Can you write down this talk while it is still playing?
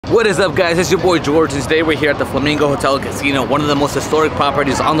What is up, guys? It's your boy George, and today we're here at the Flamingo Hotel and Casino, one of the most historic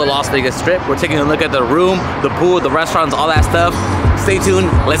properties on the Las Vegas Strip. We're taking a look at the room, the pool, the restaurants, all that stuff. Stay tuned,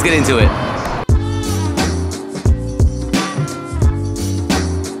 let's get into it.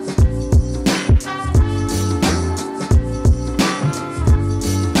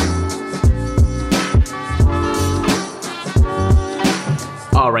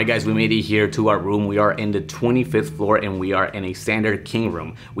 Alright guys, we made it here to our room. We are in the 25th floor and we are in a standard king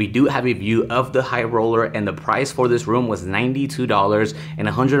room. We do have a view of the high roller, and the price for this room was $92 and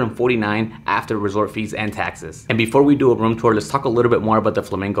 $149 after resort fees and taxes. And before we do a room tour, let's talk a little bit more about the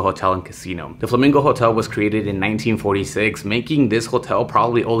Flamingo Hotel and Casino. The Flamingo Hotel was created in 1946, making this hotel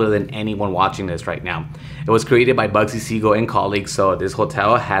probably older than anyone watching this right now. It was created by Bugsy Siegel and colleagues, so this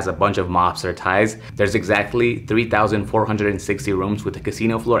hotel has a bunch of mobster ties. There's exactly 3,460 rooms, with the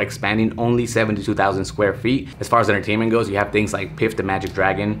casino floor expanding only 72,000 square feet. As far as entertainment goes, you have things like Piff the Magic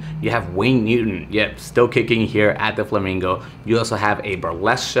Dragon, you have Wayne Newton, yep, still kicking here at the Flamingo. You also have a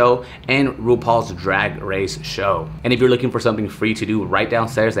burlesque show and RuPaul's Drag Race show. And if you're looking for something free to do, right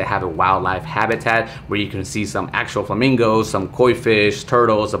downstairs they have a wildlife habitat where you can see some actual flamingos, some koi fish,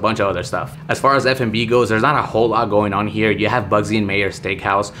 turtles, a bunch of other stuff. As far as F&B goes, there's not a whole lot going on here. You have Bugsy and Mayor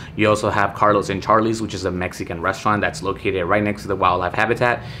Steakhouse. You also have Carlos and Charlie's, which is a Mexican restaurant that's located right next to the wildlife habitat.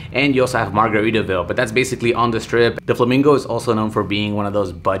 And you also have Margaritaville, but that's basically on the Strip. The Flamingo is also known for being one of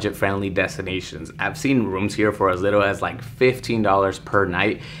those budget-friendly destinations. I've seen rooms here for as little as like $15 per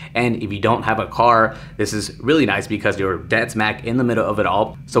night. And if you don't have a car, this is really nice because you're dead smack in the middle of it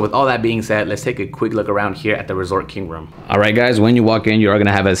all. So with all that being said, let's take a quick look around here at the Resort King Room. All right guys, when you walk in, you are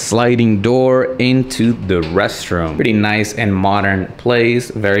gonna have a sliding door into the restroom. Pretty nice and modern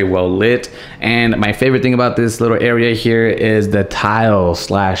place, very well lit. And my favorite thing about this little area here is the tile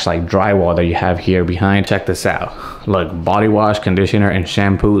slash like drywall that you have here behind. Check this out. Look, body wash, conditioner, and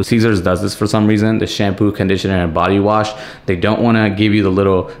shampoo. Caesars does this for some reason. The shampoo, conditioner, and body wash, they don't want to give you the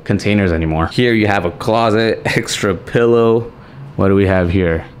little containers anymore. Here you have a closet, extra pillow. What do we have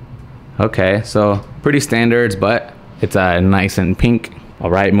here? Okay, so pretty standards, but it's nice and pink. All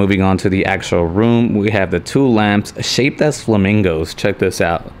right, moving on to the actual room. We have the two lamps shaped as flamingos. Check this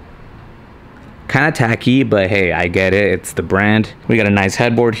out. Kind of tacky, but hey, I get it. It's the brand. We got a nice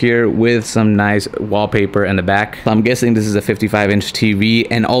headboard here with some nice wallpaper in the back. So I'm guessing this is a 55-inch TV.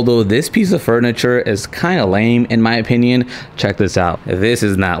 And although this piece of furniture is kind of lame, in my opinion, check this out. This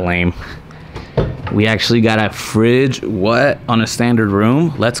is not lame. We actually got a fridge. What? On a standard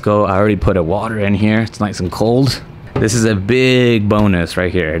room? Let's go. I already put a water in here. It's nice and cold. This is a big bonus right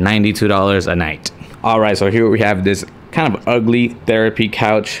here. $92 a night. All right, so here we have this kind of ugly therapy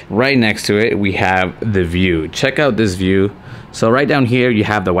couch. Right next to it, we have the view. Check out this view. So right down here, you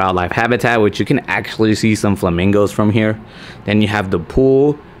have the wildlife habitat, which you can actually see some flamingos from here. Then you have the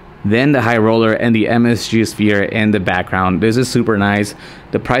pool, then the high roller, and the MSG sphere in the background. This is super nice.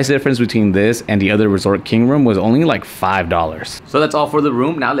 The price difference between this and the other Resort King room was only like $5. So that's all for the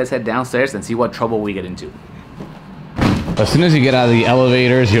room. Now let's head downstairs and see what trouble we get into. As soon as you get out of the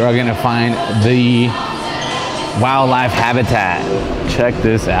elevators, you are gonna find the wildlife habitat. Check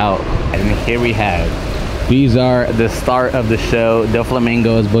this out. And here we have, these are the start of the show, the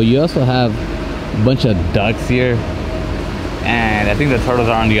flamingos, but you also have a bunch of ducks here. And I think the turtles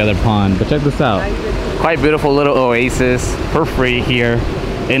are on the other pond, but check this out. Quite beautiful little oasis for free here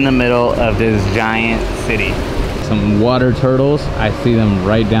in the middle of this giant city. Some water turtles, I see them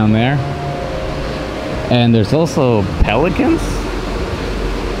right down there. And there's also pelicans.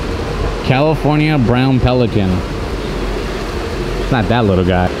 California brown pelican. It's not that little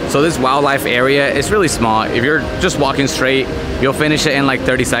guy. So this wildlife area is really small. If you're just walking straight, you'll finish it in like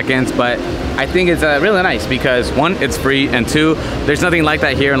 30 seconds. But I think it's really nice because one, it's free, and two, there's nothing like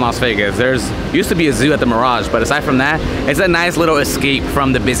that here in Las Vegas. There's used to be a zoo at the Mirage, but aside from that, it's a nice little escape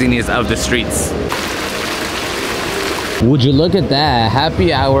from the busyness of the streets. Would you look at that?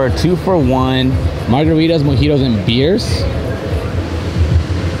 Happy hour, 2 for 1. Margaritas, mojitos, and beers.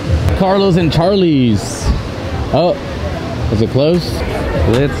 Carlos and Charlie's. Oh, is it closed?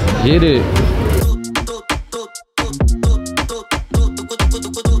 Let's get it.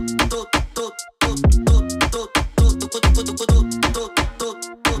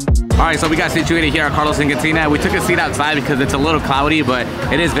 Alright, so we got situated here at Carlos and Cantina. We took a seat outside because it's a little cloudy, but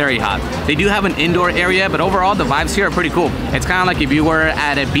it is very hot. They do have an indoor area, but overall the vibes here are pretty cool. It's kind of like if you were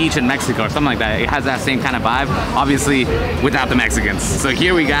at a beach in Mexico or something like that. It has that same kind of vibe, obviously without the Mexicans. So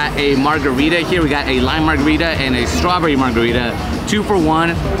here we got a margarita, here we got a lime margarita and a strawberry margarita, 2 for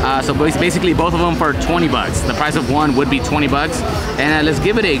 1. So basically both of them for 20 bucks. The price of one would be 20 bucks. And let's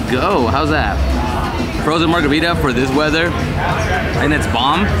give it a go. How's that? Frozen margarita for this weather, and it's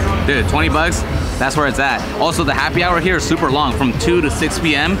bomb, dude, 20 bucks, that's where it's at. Also, the happy hour here is super long, from 2 to 6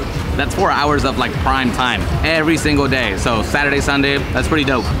 p.m. That's 4 hours of like prime time every single day. So Saturday, Sunday, that's pretty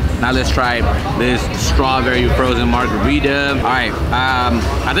dope. Now let's try this strawberry frozen margarita. All right,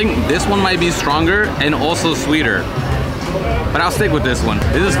 I think this one might be stronger and also sweeter, but I'll stick with this one.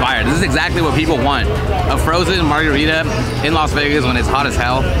 This is fire. This is exactly what people want. A frozen margarita in Las Vegas when it's hot as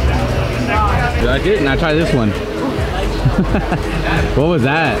hell. You like it? Now try this one. What was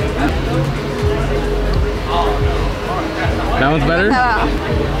that? That one's better?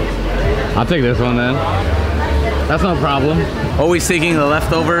 I'll take this one then. That's no problem. Always taking the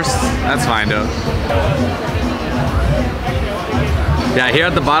leftovers. That's fine though. Yeah, here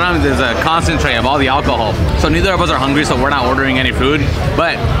at the bottom there's a concentrate of all the alcohol. So neither of us are hungry, so we're not ordering any food.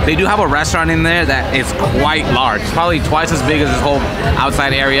 But they do have a restaurant in there that is quite large. It's probably twice as big as this whole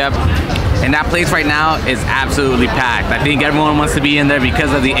outside area. And that place right now is absolutely packed. I think everyone wants to be in there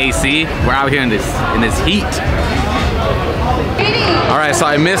because of the AC. We're out here in this heat. All right, so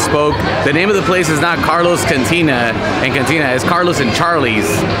I misspoke. The name of the place is not Carlos Cantina and Cantina, it's Carlos and Charlie's.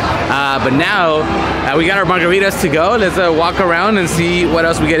 But now we got our margaritas to go. Let's walk around and see what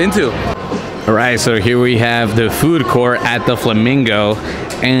else we get into. All right, so here we have the food court at the Flamingo,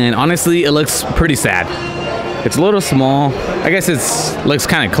 and honestly, it looks pretty sad. It's a little small. I guess looks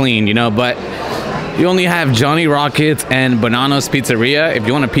kind of clean, you know, but you only have Johnny Rockets and Bonanno's Pizzeria. If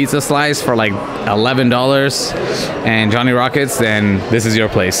you want a pizza slice for like $11 and Johnny Rockets, then this is your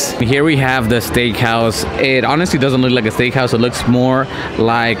place. Here we have the steakhouse. It honestly doesn't look like a steakhouse. It looks more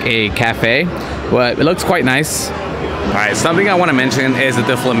like a cafe, but it looks quite nice. All right, something I want to mention is that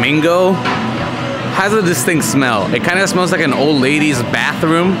the Flamingo has a distinct smell. It kind of smells like an old lady's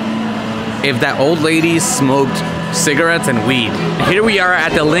bathroom if that old lady smoked cigarettes and weed. Here we are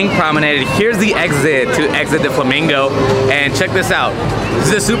at the Link Promenade. Here's the exit to exit the Flamingo, and check this out. This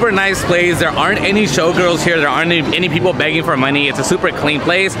is a super nice place. There aren't any showgirls here. There aren't any people begging for money. It's a super clean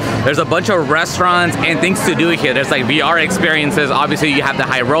place. There's a bunch of restaurants and things to do here. There's like VR experiences. Obviously you have the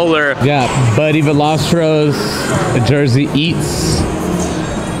high roller. Yeah, Buddy Velastro's Jersey Eats.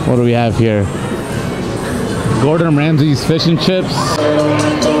 What do we have here? Gordon Ramsay's Fish and Chips.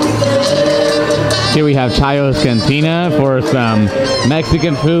 Here we have Chayo's Cantina for some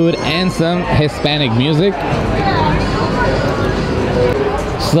Mexican food and some Hispanic music.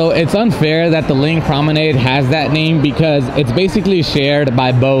 So it's unfair that the Link Promenade has that name because it's basically shared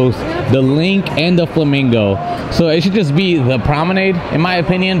by both the Link and the Flamingo. So it should just be the Promenade, in my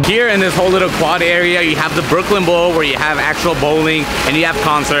opinion. Here in this whole little quad area, you have the Brooklyn Bowl where you have actual bowling and you have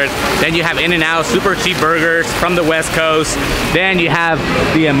concerts. Then you have In-N-Out, super cheap burgers from the West Coast. Then you have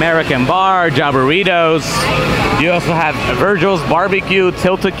the American Bar, Jabaritos. You also have Virgil's Barbecue,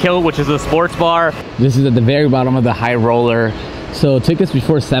 Tilt to Kill, which is a sports bar. This is at the very bottom of the high roller. So tickets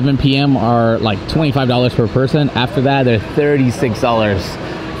before 7 p.m. are like $25 per person. After that, they're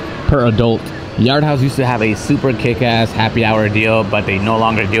 $36 per adult. Yard House used to have a super kick-ass happy hour deal, but they no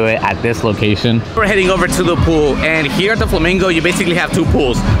longer do it at this location. We're heading over to the pool, and here at the Flamingo, you basically have two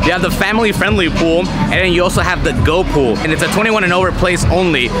pools. You have the family-friendly pool, and then you also have the Go pool, and it's a 21 and over place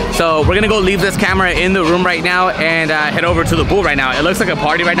only. So we're gonna go leave this camera in the room right now and head over to the pool right now. It looks like a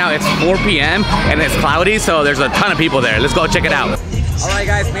party right now. It's 4 p.m. and it's cloudy, so there's a ton of people there. Let's go check it out. All right,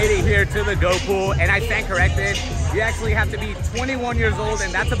 guys, made it here to the Go pool, and I stand corrected. You actually have to be 21 years old,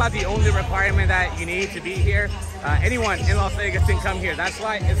 and that's about the only requirement that you need to be here. Anyone in Las Vegas can come here. That's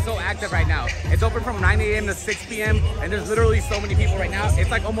why it's so active right now. It's open from 9 a.m. to 6 p.m. and there's literally so many people right now.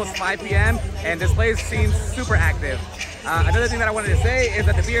 It's like almost 5 p.m. and this place seems super active. Another thing that I wanted to say is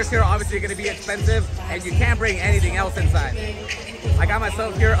that the beers here are obviously going to be expensive and you can't bring anything else inside. I got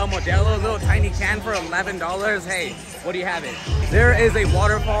myself here a Modelo, little tiny can for $11. Hey, what do you have it? There is a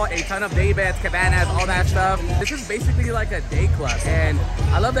waterfall, a ton of day beds, cabanas, all that stuff. This is basically like a day club, and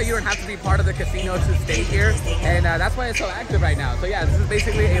I love that you don't have to be part of the casino to stay here, and that's why it's so active right now. So yeah, this is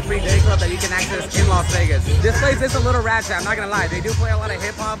basically a free day club that you can access in Las Vegas. This place is a little ratchet, I'm not gonna lie. They do play a lot of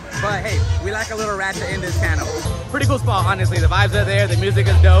hip hop, but hey, we like a little ratchet in this channel. Pretty cool spot, honestly. The vibes are there, the music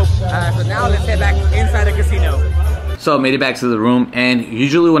is dope. So now let's head back inside the casino. So I made it back to the room, and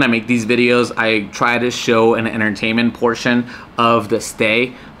usually when I make these videos, I try to show an entertainment portion of the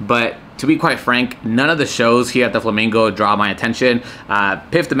stay, but to be quite frank, none of the shows here at the Flamingo draw my attention.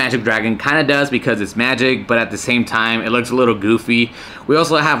 Piff the Magic Dragon kind of does because it's magic, but at the same time, it looks a little goofy. We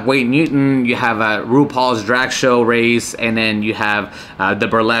also have Wade Newton, you have RuPaul's drag show race, and then you have the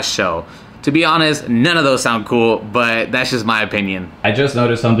burlesque show. To be honest, none of those sound cool, but that's just my opinion. I just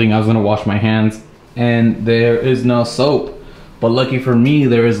noticed something. I was gonna wash my hands, and there is no soap, but lucky for me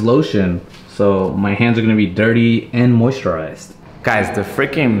there is lotion, so my hands are gonna be dirty and moisturized. Guys, the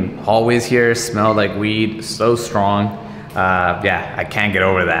freaking hallways here smell like weed, so strong. Yeah, I can't get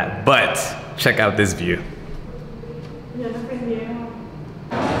over that. But check out this view.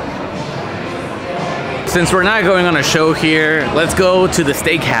 Since we're not going on a show here, let's go to the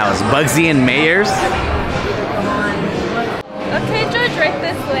steakhouse, Bugsy and Mayer's. Okay, George, right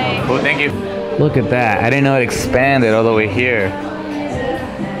this way. Oh, thank you. Look at that. I didn't know it expanded all the way here.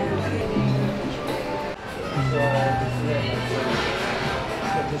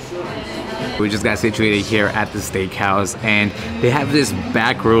 We just got situated here at the steakhouse, and they have this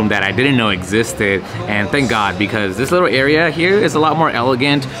back room that I didn't know existed, and thank God, because this little area here is a lot more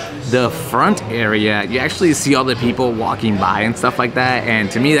elegant. The front area, you actually see all the people walking by and stuff like that, and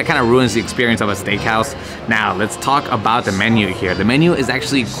to me that kind of ruins the experience of a steakhouse. Now let's talk about the menu here. The menu is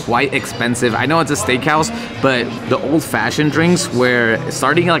actually quite expensive. I know it's a steakhouse, but the old-fashioned drinks were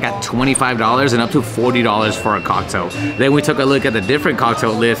starting like at $25 and up to $40 for a cocktail. Then we took a look at the different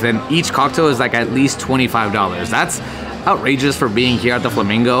cocktail list, and each cocktail is like at least $25. That's outrageous for being here at the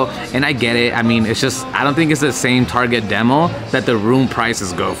Flamingo, and I get it. I mean, it's just, I don't think it's the same target demo that the room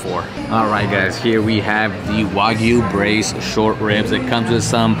prices go for. All right, guys, here we have the Wagyu braised short ribs. It comes with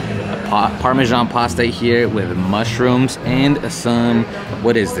some Parmesan pasta here with mushrooms and some,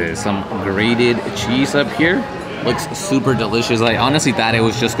 what is this? Some grated cheese up here. Looks super delicious. I honestly thought it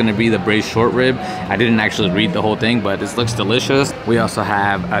was just gonna be the braised short rib. I didn't actually read the whole thing, but this looks delicious. We also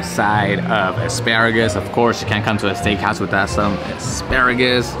have a side of asparagus. Of course, you can't come to a steakhouse without some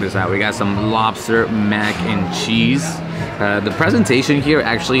asparagus. We got some lobster mac and cheese. The presentation here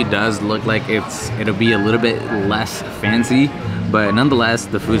actually does look like it'll be a little bit less fancy, but nonetheless,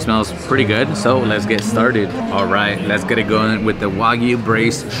 the food smells pretty good, so let's get started. All right, let's get it going with the Wagyu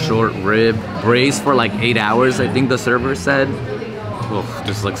braised short rib. Braised for like 8 hours, I think the server said. Oh,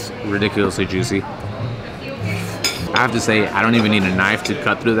 this looks ridiculously juicy. I have to say, I don't even need a knife to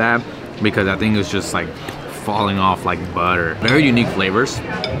cut through that because I think it's just like falling off like butter. Very unique flavors.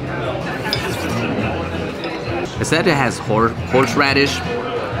 It said it has horseradish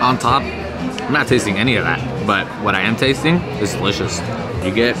on top. I'm not tasting any of that, but what I am tasting is delicious.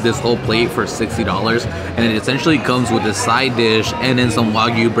 You get this whole plate for $60, and it essentially comes with a side dish and then some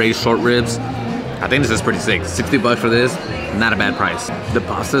Wagyu braised short ribs. I think this is pretty sick. 60 bucks for this, not a bad price. The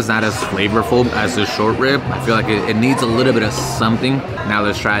pasta is not as flavorful as the short rib. I feel like it needs a little bit of something. Now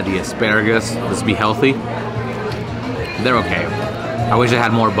let's try the asparagus. Let's be healthy. They're okay. I wish it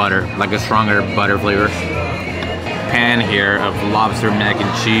had more butter, like a stronger butter flavor. Pan here of lobster mac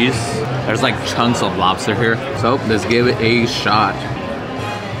and cheese. There's like chunks of lobster here. So let's give it a shot.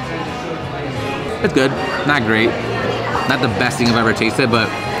 It's good, not great. Not the best thing I've ever tasted, but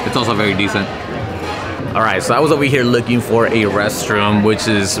it's also very decent. All right, so I was over here looking for a restroom, which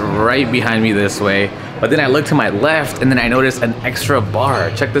is right behind me this way. But then I looked to my left and then I noticed an extra bar.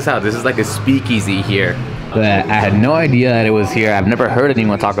 Check this out, this is like a speakeasy here. But I had no idea that it was here. I've never heard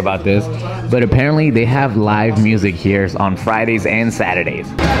anyone talk about this, but apparently they have live music here on Fridays and Saturdays.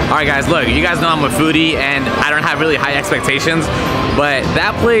 All right, guys, look, you guys know I'm a foodie and I don't have really high expectations, but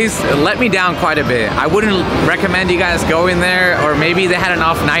that place let me down quite a bit. I wouldn't recommend you guys going there, or maybe they had an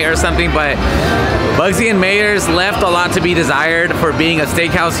off night or something, but Bugsy and Mayer's left a lot to be desired for being a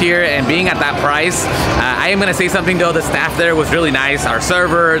steakhouse here and being at that price. I am gonna say something though, the staff there was really nice. Our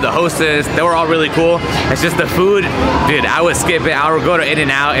server, the hostess, they were all really cool. It's just the food, dude, I would skip it. I would go to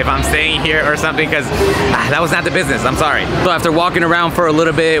In-N-Out if I'm staying here or something, because that was not the business, I'm sorry. So after walking around for a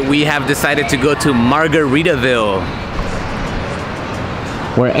little bit, we have decided to go to Margaritaville,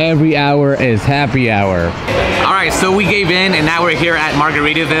 where every hour is happy hour. All right, so we gave in and now we're here at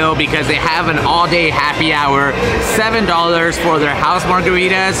Margaritaville because they have an all-day happy hour, $7 for their house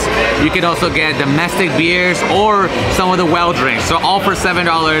margaritas. You can also get domestic beers or some of the well drinks. So all for $7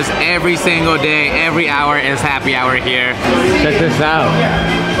 every single day, every hour is happy hour here. Check this out.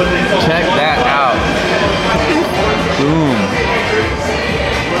 Check that out. Boom.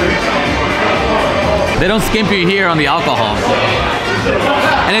 They don't skimp you here on the alcohol.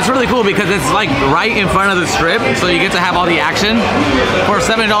 And it's really cool because it's like right in front of the strip, so you get to have all the action. For a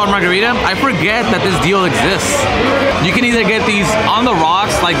 $7 margarita, I forget that this deal exists. You can either get these on the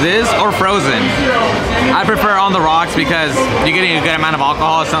rocks like this or frozen. I prefer on the rocks because you're getting a good amount of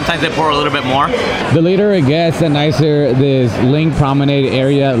alcohol. Sometimes they pour a little bit more. The later it gets, the nicer this Link Promenade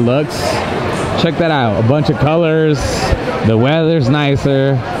area looks. Check that out, a bunch of colors. The weather's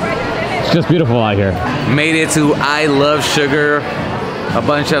nicer. It's just beautiful out here. Made it to I Love Sugar. A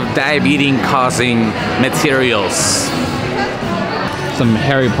bunch of diabetes-causing materials. Some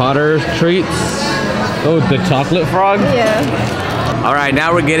Harry Potter treats. Oh, the chocolate frog? Yeah. All right,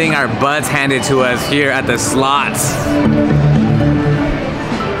 now we're getting our butts handed to us here at the slots.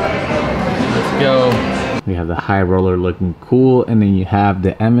 go. We have the high roller looking cool, and then you have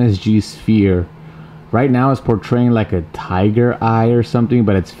the MSG sphere. Right now it's portraying like a tiger eye or something,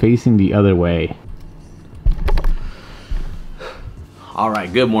 but it's facing the other way. All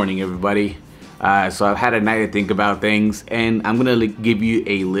right, good morning everybody. So I've had a night to think about things, and I'm gonna give you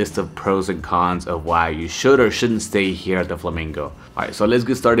a list of pros and cons of why you should or shouldn't stay here at the Flamingo. All right, so let's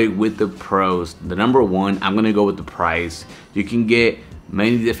get started with the pros. The number one, I'm gonna go with the price. You can get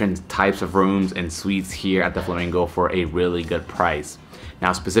many different types of rooms and suites here at the Flamingo for a really good price.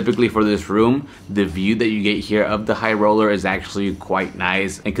 Now, specifically for this room, the view that you get here of the high roller is actually quite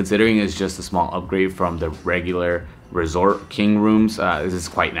nice, and considering it's just a small upgrade from the regular resort king rooms, this is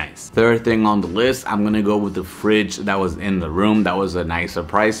quite nice. Third thing on the list, I'm gonna go with the fridge that was in the room. That was a nice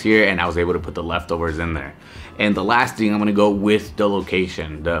surprise here, and I was able to put the leftovers in there. And the last thing, I'm gonna go with the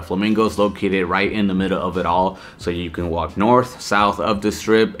location. The Flamingo is located right in the middle of it all, so you can walk north, south of the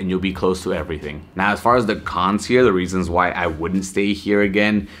strip, and you'll be close to everything. Now, as far as the cons here, the reasons why I wouldn't stay here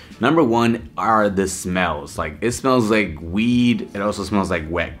again, number one are the smells. Like, it smells like weed. It also smells like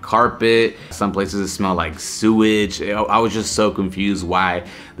wet carpet. Some places it smell like sewage. I was just so confused why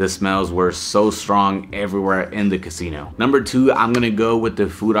the smells were so strong everywhere in the casino. Number two, I'm gonna go with the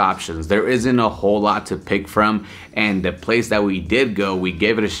food options. There isn't a whole lot to pick from, and the place that we did go, we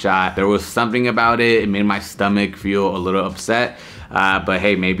gave it a shot. There was something about it. It made my stomach feel a little upset. But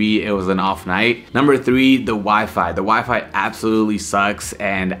hey, maybe it was an off night. Number three, the Wi-Fi. The Wi-Fi absolutely sucks,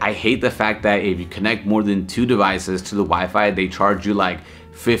 and I hate the fact that if you connect more than 2 devices to the Wi-Fi, they charge you like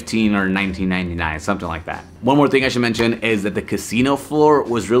 $15 or $19.99, something like that. One more thing I should mention is that the casino floor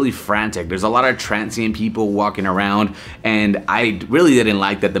was really frantic. There's a lot of transient people walking around, and I really didn't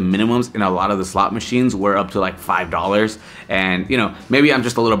like that the minimums in a lot of the slot machines were up to like $5. And you know, maybe I'm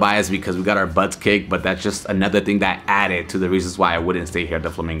just a little biased because we got our butts kicked, but that's just another thing that added to the reasons why I wouldn't stay here at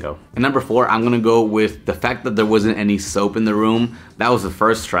the Flamingo. And number four, I'm gonna go with the fact that there wasn't any soap in the room. That was the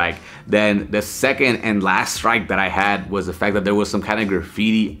first strike. Then the second and last strike that I had was the fact that there was some kind of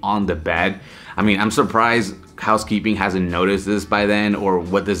graffiti on the bed. I mean, I'm surprised housekeeping hasn't noticed this by then, or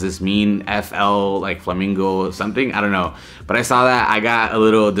what does this mean? FL, like Flamingo something? I don't know. But I saw that, I got a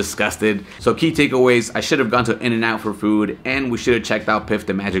little disgusted. So key takeaways, I should have gone to In-N-Out for food, and we should have checked out Piff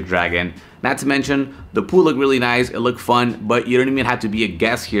the Magic Dragon. Not to mention, the pool looked really nice, it looked fun, but you don't even have to be a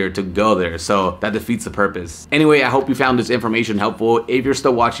guest here to go there, so that defeats the purpose. Anyway, I hope you found this information helpful. If you're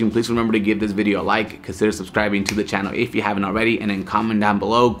still watching, please remember to give this video a like, consider subscribing to the channel if you haven't already, and then comment down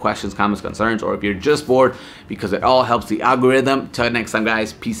below questions, comments, concerns, or if you're just bored, because it all helps the algorithm. Till next time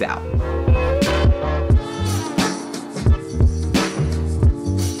guys, peace out.